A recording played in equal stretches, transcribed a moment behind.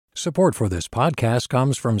Support for this podcast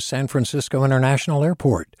comes from San Francisco International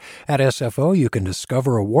Airport. At SFO, you can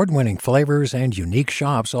discover award-winning flavors and unique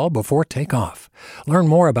shops all before takeoff. Learn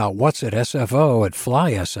more about what's at SFO at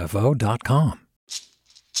flysfo.com.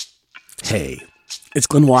 Hey, it's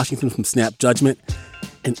Glenn Washington from Snap Judgment.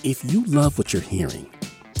 And if you love what you're hearing,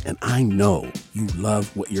 and I know you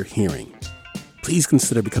love what you're hearing, please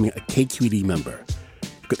consider becoming a KQED member.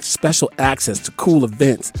 Get special access to cool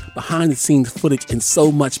events, behind-the-scenes footage, and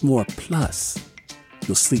so much more. Plus,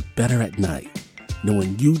 you'll sleep better at night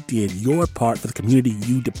knowing you did your part for the community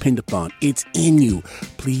you depend upon. It's in you.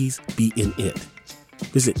 Please be in it.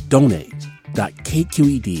 Visit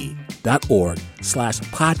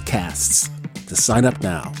donate.kqed.org/podcasts to sign up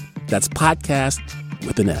now. That's podcast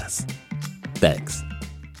with an S. Thanks.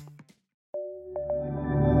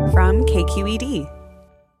 From KQED.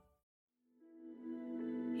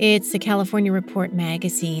 It's the California Report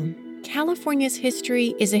magazine. California's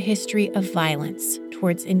history is a history of violence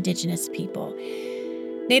towards indigenous people.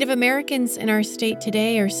 Native Americans in our state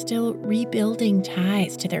today are still rebuilding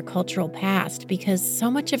ties to their cultural past because so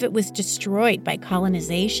much of it was destroyed by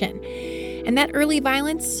colonization. And that early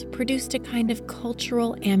violence produced a kind of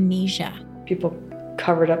cultural amnesia. People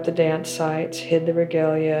covered up the dance sites, hid the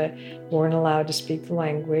regalia, weren't allowed to speak the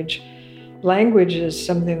language. Language is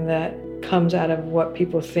something that comes out of what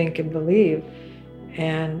people think and believe.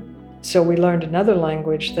 And so we learned another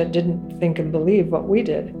language that didn't think and believe what we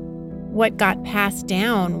did. What got passed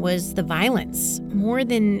down was the violence, more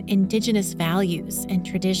than indigenous values and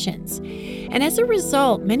traditions. And as a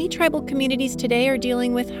result, many tribal communities today are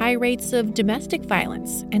dealing with high rates of domestic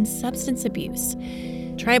violence and substance abuse.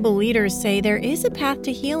 Tribal leaders say there is a path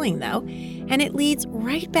to healing, though, and it leads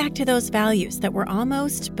right back to those values that were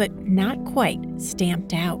almost, but not quite,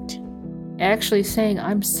 stamped out. Actually saying,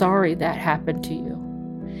 I'm sorry that happened to you.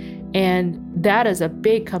 And that is a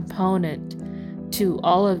big component to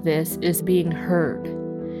all of this, is being heard.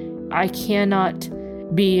 I cannot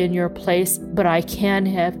be in your place, but I can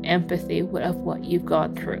have empathy of what you've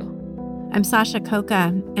gone through. I'm Sasha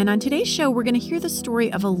Coca, and on today's show, we're going to hear the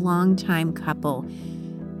story of a longtime couple.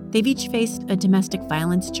 They've each faced a domestic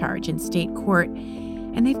violence charge in state court,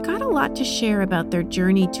 and they've got a lot to share about their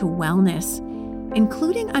journey to wellness,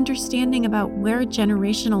 including understanding about where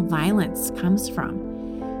generational violence comes from.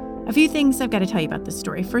 A few things I've got to tell you about this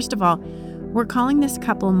story. First of all, we're calling this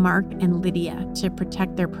couple Mark and Lydia to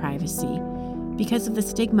protect their privacy because of the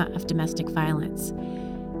stigma of domestic violence.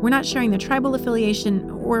 We're not sharing their tribal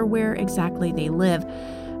affiliation or where exactly they live,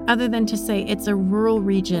 other than to say it's a rural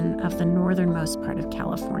region of the northernmost part of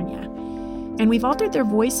California. And we've altered their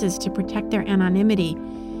voices to protect their anonymity.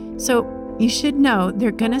 So you should know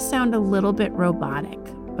they're going to sound a little bit robotic,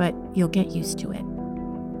 but you'll get used to it.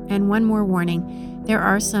 And one more warning, there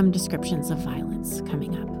are some descriptions of violence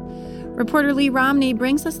coming up. Reporter Lee Romney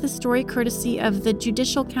brings us the story courtesy of the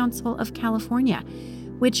Judicial Council of California,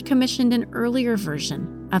 which commissioned an earlier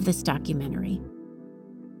version of this documentary.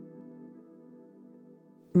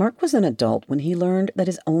 Mark was an adult when he learned that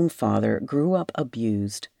his own father grew up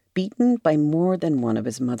abused, beaten by more than one of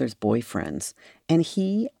his mother's boyfriends, and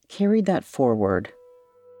he carried that forward.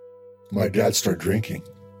 My dad started drinking,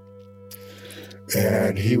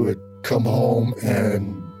 and he would come home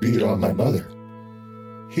and beat on my mother.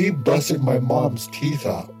 He busted my mom's teeth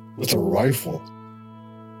out with a rifle.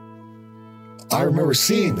 I remember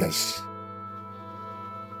seeing this.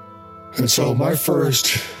 And so my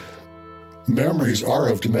first memories are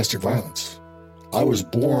of domestic violence. I was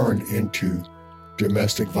born into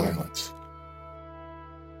domestic violence.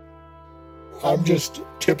 I'm just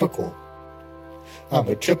typical. I'm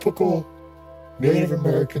a typical Native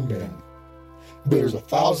American man. There's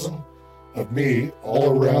 1,000 of me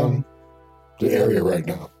all around the area right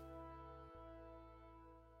now.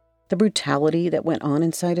 The brutality that went on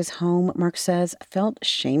inside his home, Mark says, felt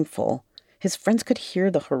shameful. His friends could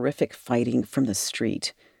hear the horrific fighting from the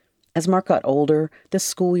street. As Mark got older, the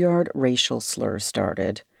schoolyard racial slurs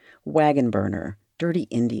started. Wagon burner, dirty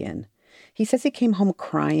Indian. He says he came home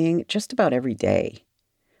crying just about every day.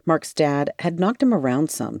 Mark's dad had knocked him around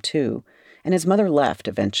some, too, and his mother left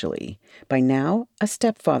eventually. By now, a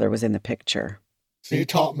stepfather was in the picture. So he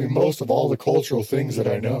taught me most of all the cultural things that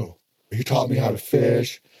I know. He taught me how to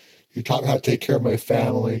fish. He taught me how to take care of my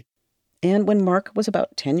family. And when Mark was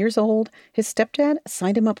about 10 years old, his stepdad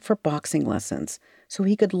signed him up for boxing lessons so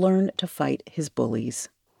he could learn to fight his bullies.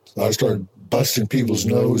 So I started busting people's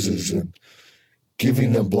noses and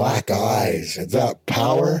giving them black eyes. And that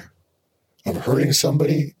power of hurting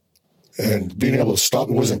somebody and being able to stop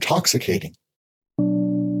it was intoxicating.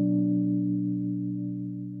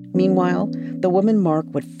 Meanwhile, the woman Mark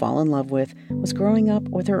would fall in love with was growing up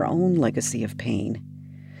with her own legacy of pain.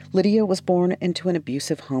 Lydia was born into an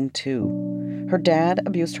abusive home, too. Her dad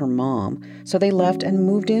abused her mom, so they left and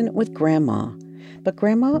moved in with Grandma. But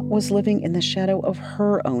Grandma was living in the shadow of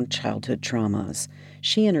her own childhood traumas.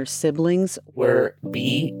 She and her siblings were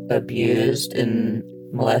beat, abused, and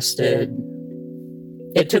molested.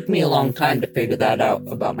 It took me a long time to figure that out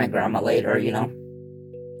about my grandma later,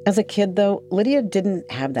 As a kid, though, Lydia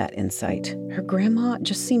didn't have that insight. Her grandma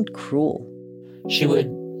just seemed cruel. She would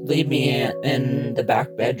leave me in the back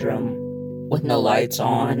bedroom with no lights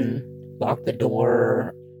on, lock the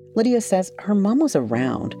door. Lydia says her mom was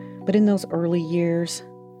around, but in those early years,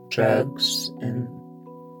 drugs and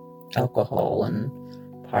alcohol and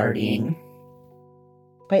partying.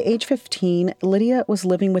 By age 15, Lydia was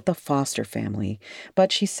living with a foster family,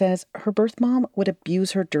 but she says her birth mom would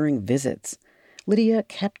abuse her during visits. Lydia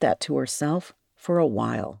kept that to herself for a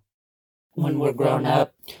while. When we're grown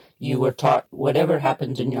up, you were taught whatever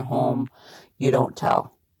happens in your home, you don't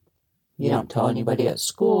tell. You don't tell anybody at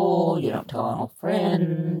school, you don't tell all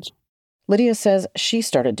friends. Lydia says she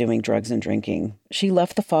started doing drugs and drinking. She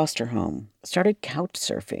left the foster home, started couch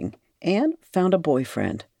surfing, and found a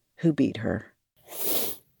boyfriend who beat her.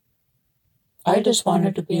 I just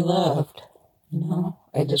wanted to be loved,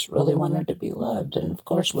 I just really wanted to be loved. And of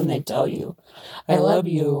course, when they tell you, I love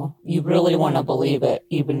you, you really want to believe it,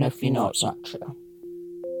 even if you know it's not true.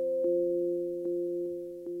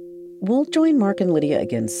 We'll join Mark and Lydia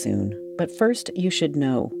again soon, but first you should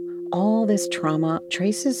know, all this trauma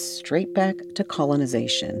traces straight back to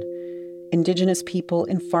colonization. Indigenous people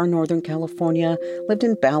in far northern California lived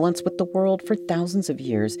in balance with the world for thousands of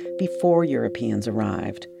years before Europeans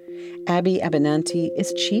arrived. Abby Abenanti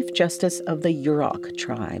is Chief Justice of the Yurok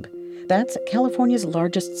tribe. That's California's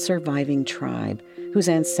largest surviving tribe, whose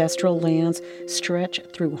ancestral lands stretch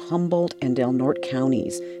through Humboldt and Del Norte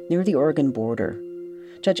counties near the Oregon border.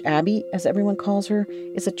 Judge Abby, as everyone calls her,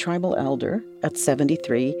 is a tribal elder at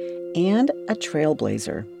 73 and a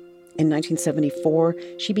trailblazer. In 1974,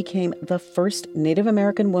 she became the first Native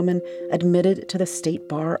American woman admitted to the State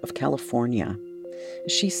Bar of California.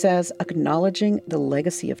 She says acknowledging the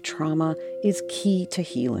legacy of trauma is key to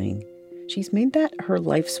healing. She's made that her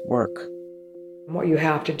life's work. What you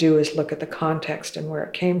have to do is look at the context and where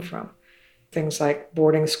it came from. Things like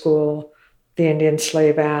boarding school, the Indian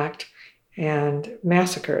Slave Act, and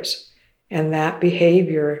massacres. And that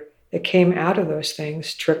behavior that came out of those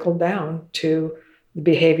things trickled down to the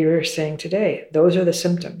behavior you're seeing today. Those are the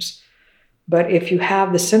symptoms. But if you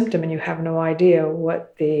have the symptom and you have no idea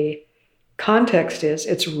what the context is,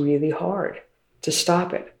 it's really hard to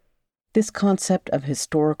stop it. This concept of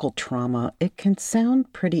historical trauma, it can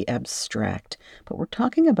sound pretty abstract, but we're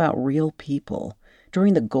talking about real people.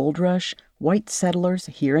 During the gold rush, white settlers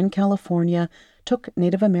here in California took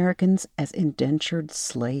Native Americans as indentured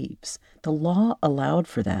slaves. The law allowed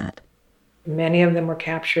for that. Many of them were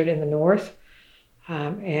captured in the north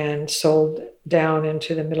and sold down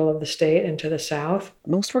into the middle of the state, into the south.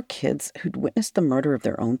 Most were kids who'd witnessed the murder of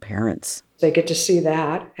their own parents. They get to see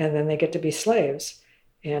that, and then they get to be slaves.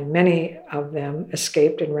 And many of them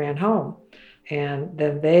escaped and ran home. And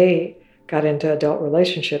then they got into adult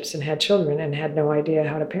relationships and had children and had no idea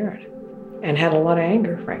how to parent, and had a lot of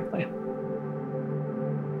anger, frankly.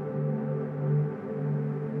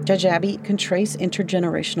 Judge Abby can trace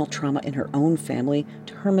intergenerational trauma in her own family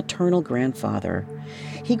to her maternal grandfather.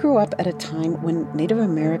 He grew up at a time when Native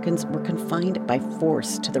Americans were confined by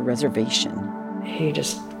force to the reservation. He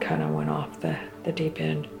just kind of went off the deep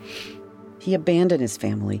end. He abandoned his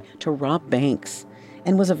family to rob banks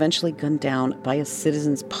and was eventually gunned down by a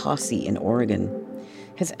citizens' posse in Oregon.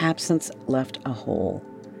 His absence left a hole.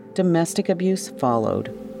 Domestic abuse followed.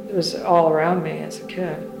 It was all around me as a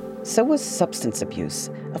kid. So was substance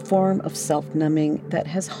abuse, a form of self-numbing that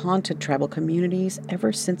has haunted tribal communities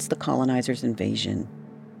ever since the colonizers' invasion.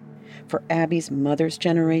 For Abby's mother's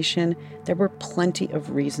generation, there were plenty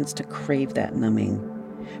of reasons to crave that numbing.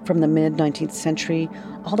 From the mid-19th century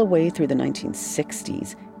all the way through the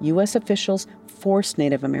 1960s, U.S. officials forced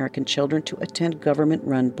Native American children to attend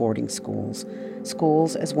government-run boarding schools.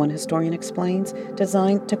 Schools, as one historian explains,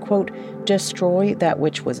 designed to, quote, destroy that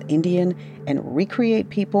which was Indian and recreate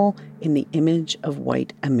people in the image of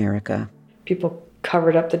white America. People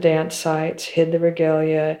covered up the dance sites, hid the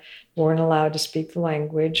regalia, weren't allowed to speak the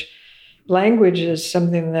language. Language is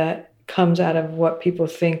something that comes out of what people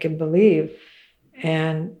think and believe.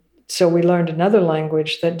 And so we learned another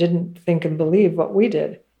language that didn't think and believe what we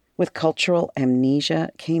did. With cultural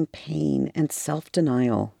amnesia came pain and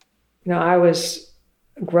self-denial. I was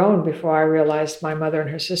grown before I realized my mother and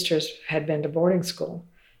her sisters had been to boarding school.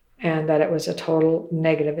 and that it was a total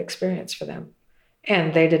negative experience for them.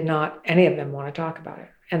 And they did not, any of them, want to talk about it.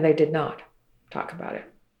 And they did not talk about it.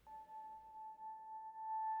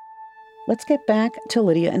 Let's get back to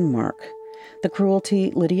Lydia and Mark. The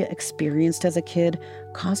cruelty Lydia experienced as a kid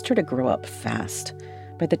caused her to grow up fast.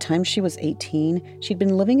 By the time she was 18, she'd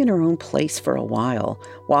been living in her own place for a while,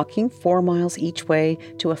 walking 4 miles each way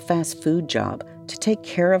to a fast food job to take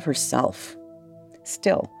care of herself.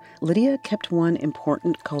 Still, Lydia kept one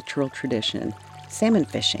important cultural tradition: salmon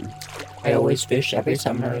fishing. I always fish every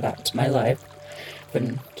summer. That's my life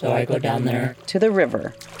until I go down there to the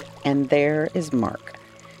river. And there is Mark.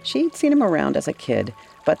 She'd seen him around as a kid,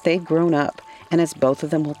 but they'd grown up, and as both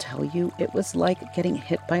of them will tell you, it was like getting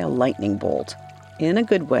hit by a lightning bolt. In a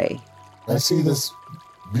good way. I see this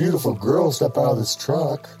beautiful girl step out of this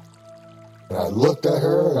truck, and I looked at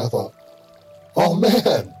her and I thought, oh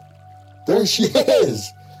man, there she is.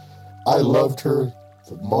 I loved her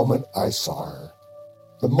the moment I saw her.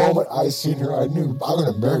 The moment I seen her, I knew I'm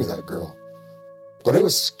going to marry that girl. But it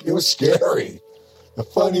was scary. The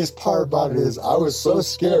funniest part about it is I was so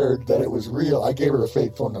scared that it was real, I gave her a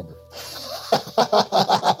fake phone number.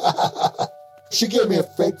 She gave me a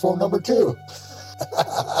fake phone number too.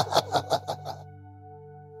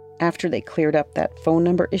 After they cleared up that phone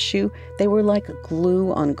number issue, they were like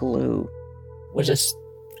glue on glue. It was just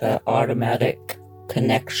an automatic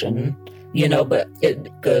connection, but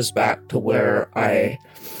it goes back to where I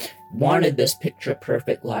wanted this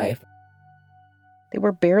picture-perfect life. They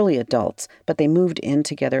were barely adults, but they moved in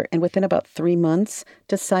together and within about 3 months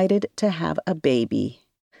decided to have a baby.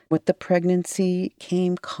 With the pregnancy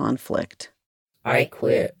came conflict. I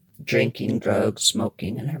quit drinking, drugs,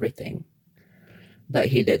 smoking, and everything. But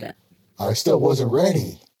he didn't. I still wasn't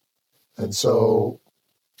ready. And so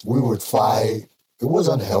we would fight. It was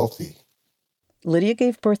unhealthy. Lydia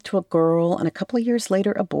gave birth to a girl and a couple of years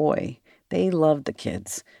later a boy. They loved the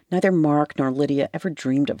kids. Neither Mark nor Lydia ever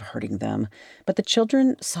dreamed of hurting them, but the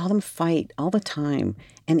children saw them fight all the time,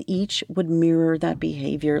 and each would mirror that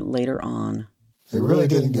behavior later on. It really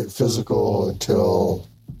didn't get physical until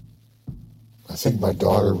I think my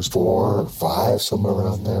daughter was 4 or 5, somewhere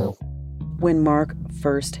around there. When Mark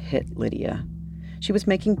first hit Lydia, she was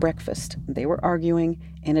making breakfast. They were arguing,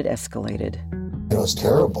 and it escalated. It was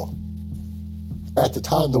terrible. At the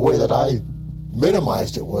time, the way that I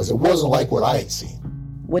minimized it wasn't like what I had seen.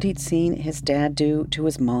 What he'd seen his dad do to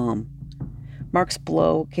his mom. Mark's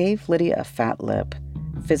blow gave Lydia a fat lip,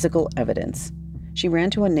 physical evidence. She ran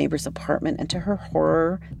to a neighbor's apartment, and to her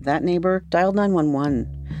horror, that neighbor dialed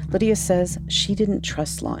 911. Lydia says she didn't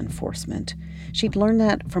trust law enforcement. She'd learned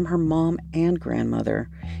that from her mom and grandmother,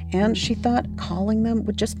 and she thought calling them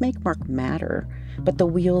would just make Mark madder. But the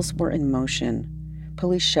wheels were in motion.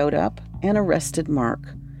 Police showed up and arrested Mark.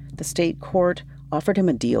 The state court offered him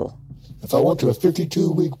a deal. If I went to a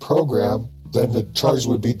 52-week program, then the charges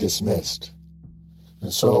would be dismissed.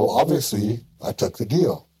 And so, obviously, I took the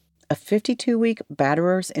deal. A 52-week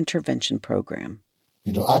batterer's intervention program.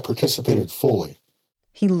 I participated fully.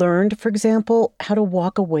 He learned, for example, how to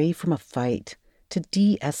walk away from a fight, to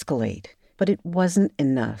de-escalate. But it wasn't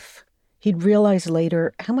enough. He'd realize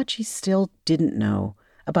later how much he still didn't know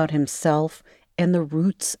about himself and the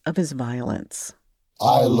roots of his violence.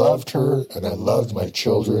 I loved her, and I loved my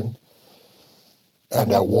children,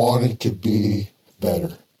 and I wanted to be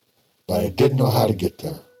better, but I didn't know how to get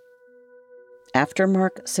there. After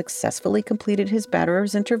Mark successfully completed his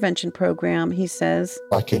batterer's intervention program, he says,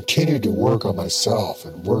 I continued to work on myself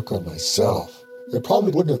and work on myself. It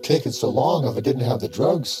probably wouldn't have taken so long if I didn't have the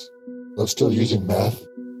drugs. I was still using meth.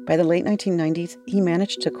 By the late 1990s, he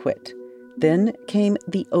managed to quit. Then came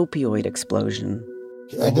the opioid explosion.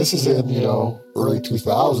 And this is in, early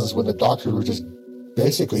 2000s when the doctors were just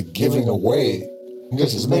basically giving away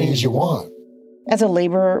just as many as you want. As a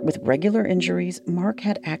laborer with regular injuries, Mark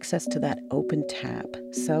had access to that open tap,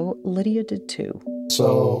 so Lydia did too.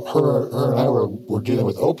 So her and I were dealing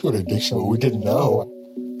with opioid addiction, but we didn't know.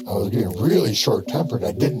 I was getting really short-tempered.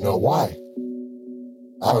 I didn't know why.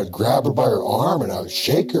 I would grab her by her arm and I would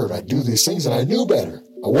shake her and I'd do these things and I knew better.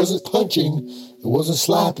 I wasn't punching, it wasn't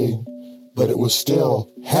slapping, but it was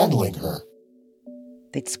still handling her.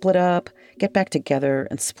 They'd split up, get back together,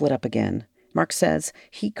 and split up again. Mark says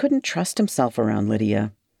he couldn't trust himself around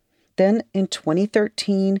Lydia. Then in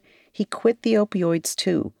 2013, he quit the opioids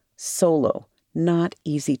too, solo, not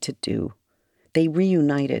easy to do. They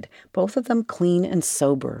reunited, both of them clean and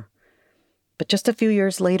sober. But just a few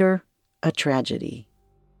years later, a tragedy.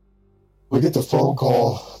 We get the phone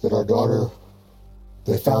call that our daughter,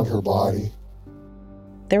 they found her body.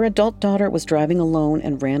 Their adult daughter was driving alone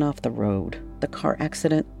and ran off the road. The car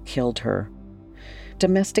accident killed her.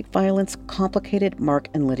 Domestic violence complicated Mark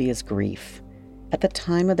and Lydia's grief. At the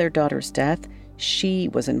time of their daughter's death, she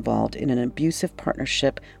was involved in an abusive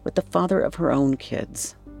partnership with the father of her own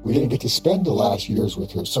kids. We didn't get to spend the last years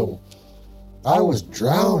with her, so I was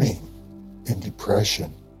drowning in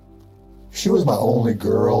depression. She was my only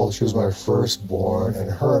girl. She was my firstborn, and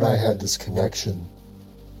her and I had this connection.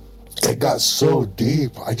 It got so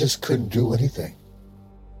deep, I just couldn't do anything.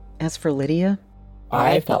 As for Lydia,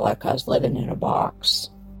 I felt like I was living in a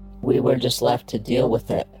box. We were just left to deal with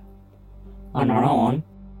it on our own.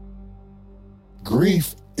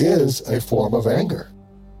 Grief is a form of anger.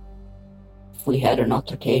 If we had an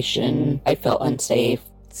altercation, I felt unsafe.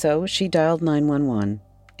 So she dialed 911,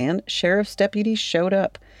 and sheriff's deputies showed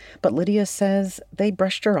up. But Lydia says they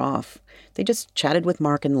brushed her off. They just chatted with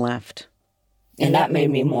Mark and left. And that made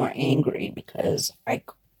me more angry because I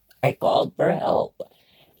called for help,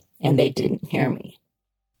 and they didn't hear me.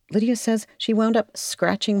 Lydia says she wound up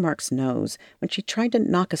scratching Mark's nose when she tried to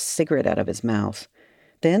knock a cigarette out of his mouth.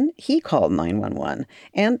 Then he called 911,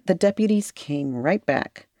 and the deputies came right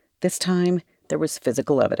back. This time, there was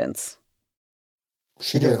physical evidence.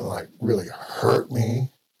 She didn't really hurt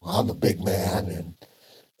me. I'm the big man, and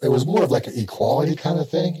it was more of like an equality kind of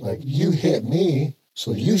thing. Like, you hit me,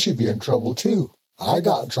 so you should be in trouble too. I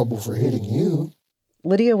got in trouble for hitting you.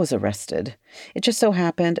 Lydia was arrested. It just so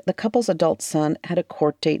happened the couple's adult son had a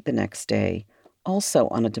court date the next day, also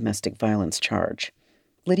on a domestic violence charge.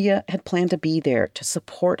 Lydia had planned to be there to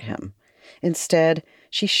support him. Instead,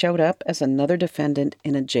 she showed up as another defendant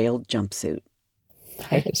in a jailed jumpsuit.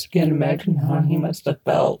 I just can't imagine how he must have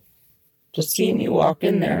felt to see me walk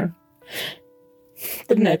in there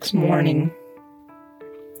the next morning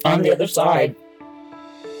on the other side.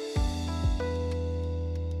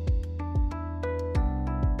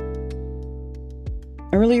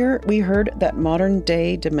 Earlier, we heard that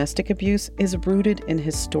modern-day domestic abuse is rooted in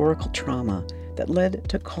historical trauma that led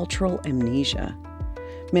to cultural amnesia.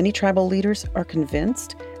 Many tribal leaders are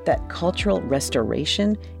convinced that cultural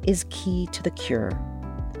restoration is key to the cure.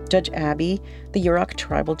 Judge Abby, the Yurok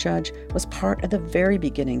tribal judge, was part of the very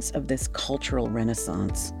beginnings of this cultural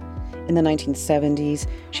renaissance. In the 1970s,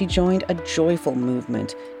 she joined a joyful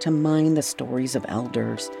movement to mine the stories of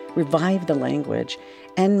elders, revive the language,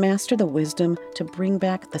 and master the wisdom to bring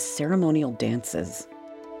back the ceremonial dances.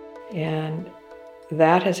 And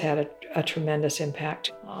that has had a tremendous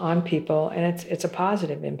impact on people, and it's a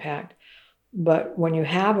positive impact. But when you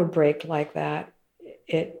have a break like that,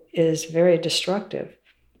 it is very destructive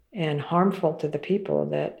and harmful to the people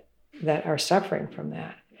that are suffering from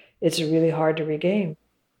that. It's really hard to regain.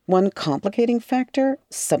 One complicating factor,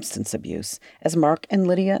 substance abuse, as Mark and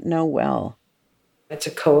Lydia know well. It's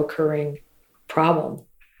a co-occurring problem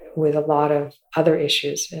with a lot of other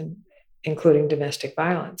issues, including domestic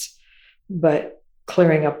violence. But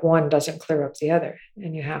clearing up one doesn't clear up the other,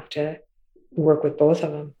 and you have to work with both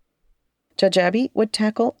of them. Judge Abby would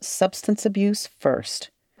tackle substance abuse first.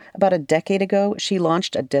 About a decade ago, she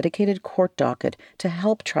launched a dedicated court docket to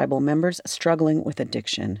help tribal members struggling with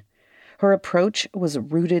addiction. Her approach was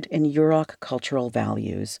rooted in Yurok cultural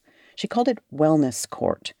values. She called it wellness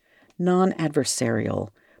court, non-adversarial,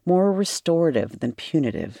 more restorative than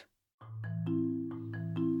punitive.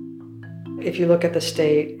 If you look at the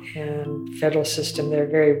state and federal system, they're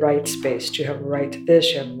very rights-based. You have a right to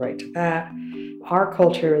this, you have a right to that. Our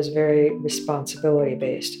culture is very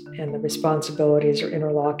responsibility-based, and the responsibilities are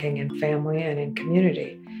interlocking in family and in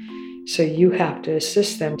community. So you have to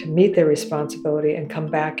assist them to meet their responsibility and come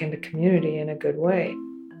back into community in a good way.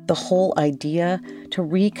 The whole idea to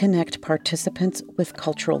reconnect participants with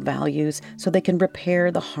cultural values so they can repair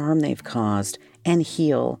the harm they've caused and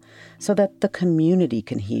heal so that the community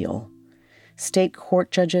can heal. State court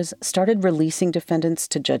judges started releasing defendants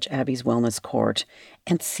to Judge Abby's wellness court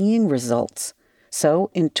and seeing results. So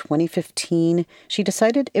in 2015, she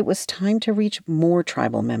decided it was time to reach more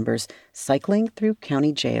tribal members cycling through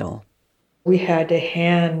county jail. We had to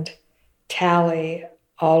hand tally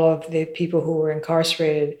all of the people who were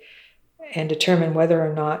incarcerated and determine whether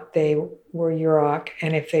or not they were Yurok,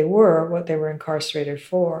 and if they were, what they were incarcerated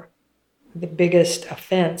for. The biggest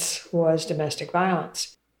offense was domestic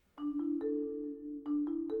violence.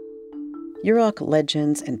 Yurok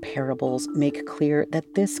legends and parables make clear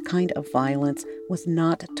that this kind of violence was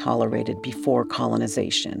not tolerated before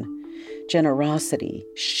colonization. Generosity,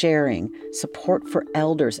 sharing, support for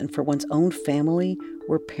elders and for one's own family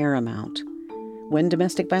were paramount. When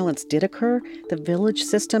domestic violence did occur, the village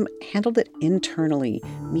system handled it internally,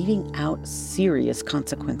 meting out serious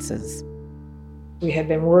consequences. We had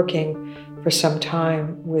been working for some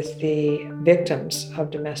time with the victims of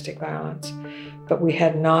domestic violence, but we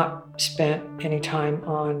had not spent any time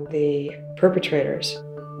on the perpetrators.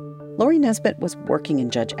 Lori Nesbitt was working in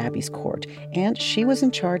Judge Abby's court, and she was in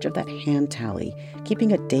charge of that hand tally,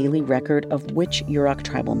 keeping a daily record of which Yurok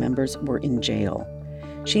tribal members were in jail.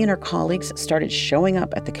 She and her colleagues started showing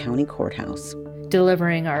up at the county courthouse,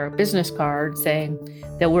 delivering our business card saying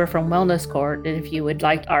that we're from Wellness Court, and if you would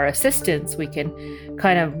like our assistance, we can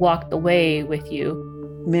kind of walk the way with you.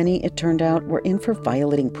 Many, it turned out, were in for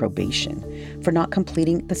violating probation, for not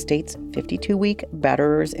completing the state's 52-week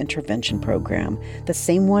Batterers Intervention Program, the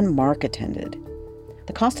same one Mark attended.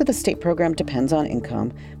 The cost of the state program depends on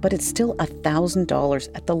income, but it's still $1,000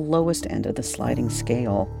 at the lowest end of the sliding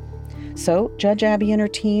scale. So Judge Abby and her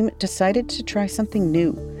team decided to try something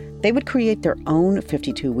new. They would create their own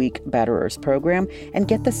 52-week Batterers program and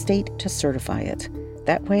get the state to certify it.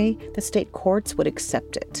 That way, the state courts would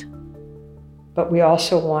accept it. But we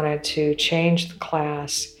also wanted to change the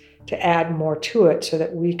class to add more to it so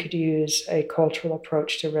that we could use a cultural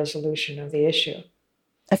approach to resolution of the issue.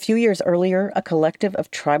 A few years earlier, a collective of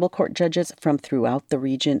tribal court judges from throughout the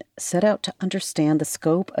region set out to understand the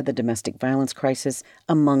scope of the domestic violence crisis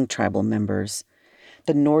among tribal members.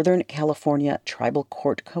 The Northern California Tribal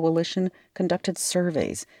Court Coalition conducted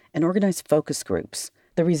surveys and organized focus groups.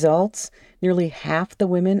 The results? Nearly half the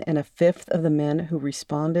women and a fifth of the men who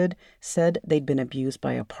responded said they'd been abused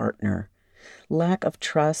by a partner. Lack of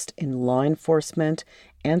trust in law enforcement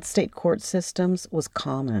and state court systems was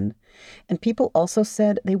common. And people also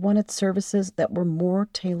said they wanted services that were more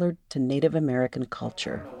tailored to Native American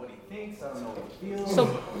culture. So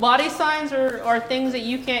body signs are things that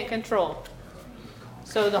you can't control.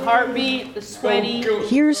 So the heartbeat, the sweaty.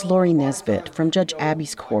 Here's Lori Nesbitt from Judge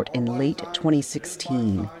Abby's court in late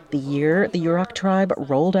 2016, the year the Yurok tribe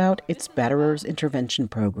rolled out its Batterers Intervention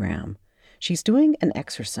Program. She's doing an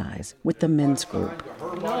exercise with the men's group.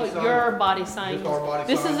 No, your body signs.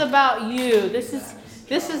 This is about you. This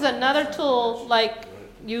is another tool like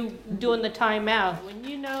you doing the timeout. When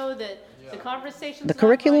you know that the conversation. The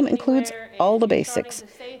curriculum includes all the basics.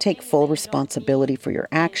 Take full responsibility for your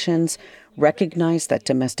actions. Recognize that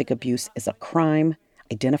domestic abuse is a crime.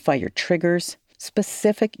 Identify your triggers.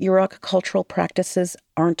 Specific Yurok cultural practices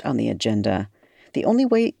aren't on the agenda. The only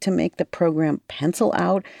way to make the program pencil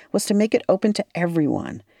out was to make it open to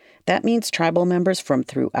everyone. That means tribal members from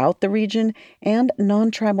throughout the region and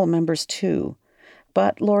non-tribal members too.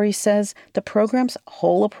 But Lori says the program's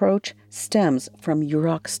whole approach stems from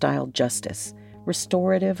Yurok-style justice,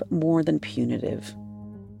 restorative more than punitive.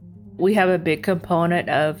 We have a big component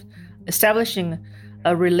of establishing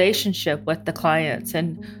a relationship with the clients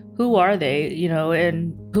and who are they,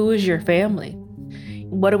 and who is your family?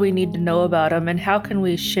 What do we need to know about them and how can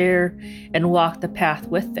we share and walk the path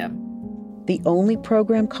with them? The only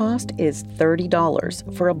program cost is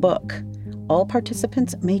 $30 for a book. All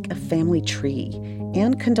participants make a family tree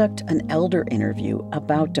and conduct an elder interview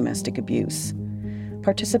about domestic abuse.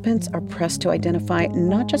 Participants are pressed to identify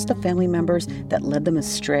not just the family members that led them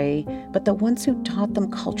astray, but the ones who taught them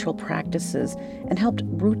cultural practices and helped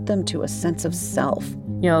root them to a sense of self.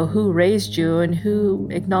 Who raised you and who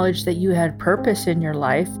acknowledged that you had purpose in your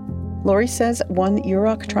life. Lori says one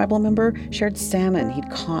Yurok tribal member shared salmon he'd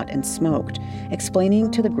caught and smoked,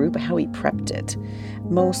 explaining to the group how he prepped it.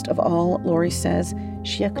 Most of all, Lori says,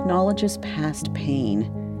 she acknowledges past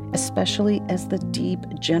pain, especially as the deep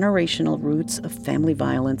generational roots of family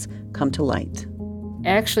violence come to light.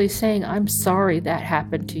 Actually saying, I'm sorry that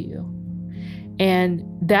happened to you. And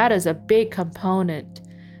that is a big component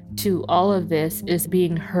to all of this, is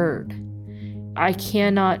being heard. I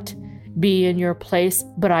cannot be in your place,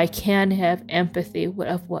 but I can have empathy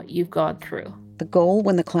of what you've gone through. The goal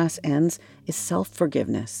when the class ends is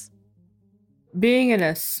self-forgiveness. Being in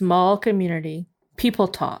a small community, people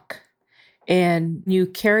talk. And you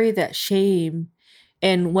carry that shame.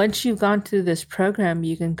 And once you've gone through this program,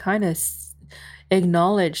 you can kind of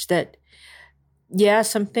acknowledge that, yeah,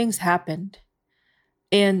 some things happened.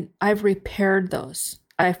 And I've repaired those.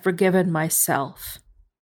 I've forgiven myself.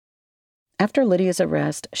 After Lydia's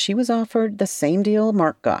arrest, she was offered the same deal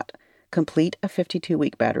Mark got. Complete a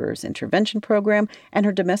 52-week Batterers Intervention Program, and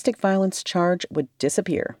her domestic violence charge would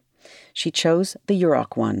disappear. She chose the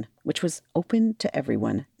Yurok one, which was open to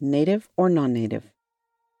everyone, native or non-native.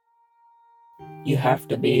 You have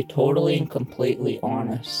to be totally and completely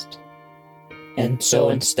honest. And so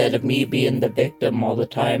instead of me being the victim all the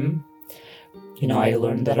time, I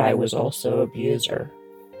learned that I was also an abuser.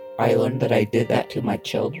 I learned that I did that to my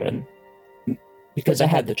children because I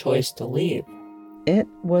had the choice to leave. It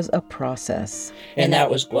was a process. And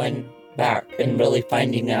that was going back and really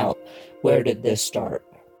finding out, where did this start?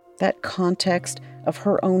 that context of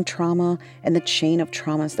her own trauma and the chain of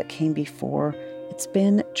traumas that came before, it's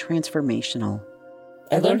been transformational.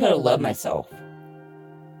 I learned how to love myself.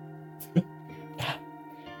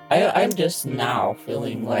 I'm just now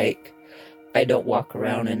feeling like I don't walk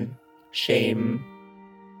around in shame.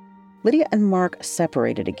 Lydia and Mark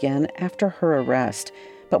separated again after her arrest,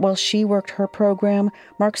 but while she worked her program,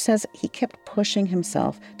 Mark says he kept pushing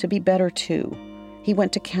himself to be better too. He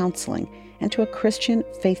went to counseling and to a Christian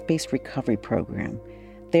faith-based recovery program.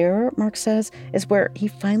 There, Mark says, is where he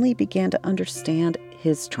finally began to understand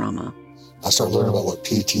his trauma. I started learning about what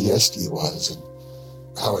PTSD was and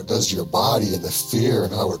how it does to your body and the fear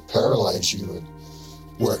and how it paralyzed you and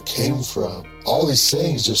where it came from. All these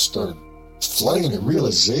things just started flooding in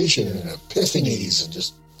realization and epiphanies and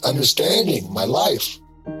just understanding my life.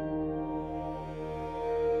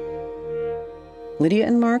 Lydia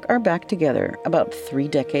and Mark are back together about 3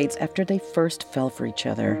 decades after they first fell for each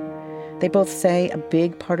other. They both say a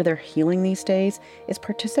big part of their healing these days is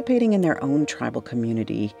participating in their own tribal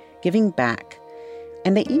community, giving back.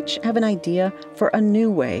 And they each have an idea for a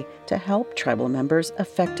new way to help tribal members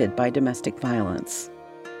affected by domestic violence.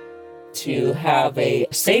 To have a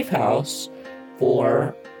safe house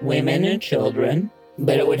for women and children,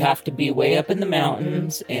 but it would have to be way up in the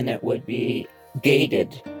mountains and it would be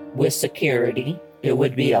gated with security. It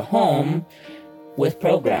would be a home with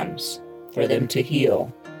programs for them to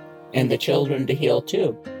heal and the children to heal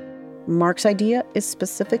too. Mark's idea is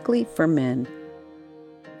specifically for men.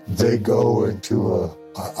 They go into a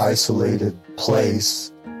isolated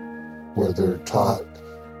place where they're taught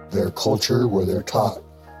their culture, where they're taught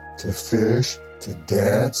to fish, to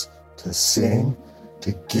dance, to sing,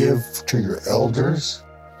 to give to your elders.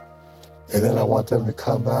 And then I want them to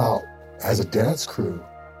come out as a dance crew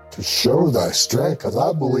to show thy strength, because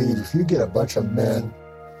I believe if you get a bunch of men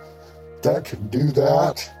that can do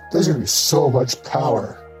that, there's going to be so much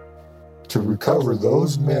power to recover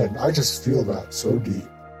those men. I just feel that so deep.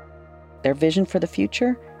 Their vision for the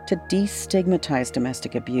future? To destigmatize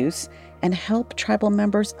domestic abuse and help tribal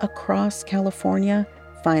members across California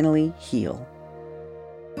finally heal.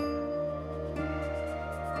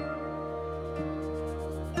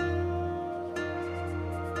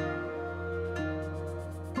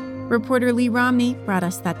 Reporter Lee Romney brought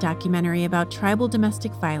us that documentary about tribal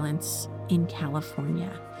domestic violence in California.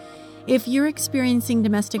 If you're experiencing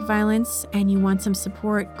domestic violence and you want some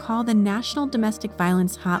support, call the National Domestic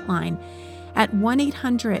Violence Hotline at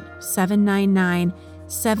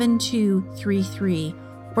 1-800-799-7233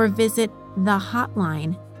 or visit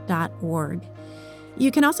thehotline.org.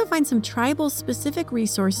 You can also find some tribal-specific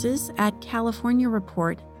resources at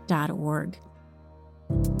californiareport.org.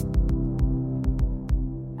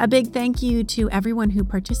 A big thank you to everyone who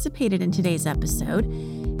participated in today's episode,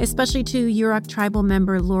 especially to Yurok tribal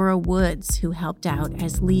member Laura Woods, who helped out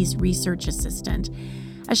as Lee's research assistant.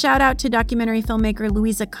 A shout out to documentary filmmaker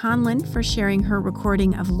Louisa Conlon for sharing her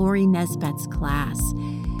recording of Lori Nesbitt's class.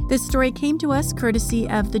 This story came to us courtesy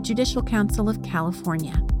of the Judicial Council of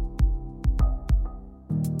California.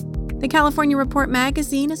 The California Report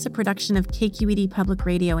magazine is a production of KQED Public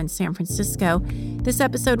Radio in San Francisco. This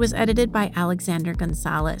episode was edited by Alexander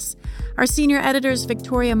Gonzalez. Our senior editor is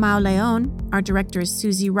Victoria Mauleon. Our director is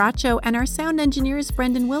Susie Racho, and our sound engineer is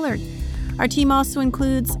Brendan Willard. Our team also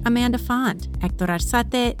includes Amanda Font, Hector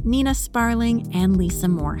Arzate, Nina Sparling, and Lisa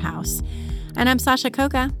Morehouse. And I'm Sasha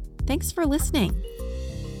Koga. Thanks for listening.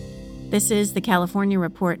 This is the California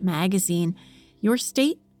Report magazine. Your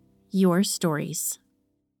state, your stories.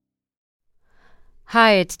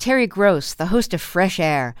 Hi, it's Terry Gross, the host of Fresh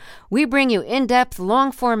Air. We bring you in-depth,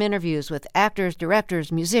 long-form interviews with actors,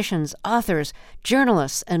 directors, musicians, authors,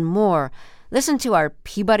 journalists, and more. Listen to our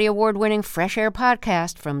Peabody Award-winning Fresh Air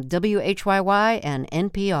podcast from WHYY and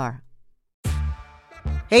NPR.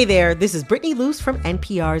 Hey there, this is Brittany Luce from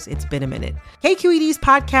NPR's It's Been a Minute. KQED's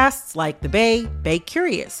podcasts like The Bay, Bay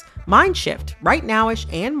Curious, Mind Shift, Right Nowish,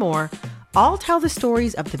 and more all tell the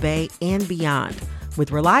stories of the Bay and beyond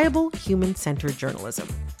with reliable, human-centered journalism.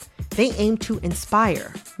 They aim to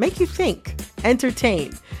inspire, make you think,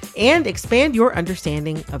 entertain, and expand your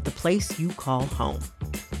understanding of the place you call home.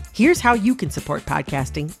 Here's how you can support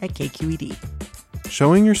podcasting at KQED.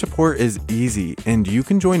 Showing your support is easy, and you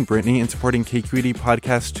can join Brittany in supporting KQED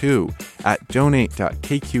podcasts too at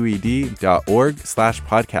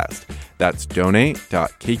donate.kqed.org/podcast. That's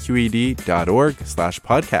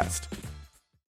donate.kqed.org/podcast.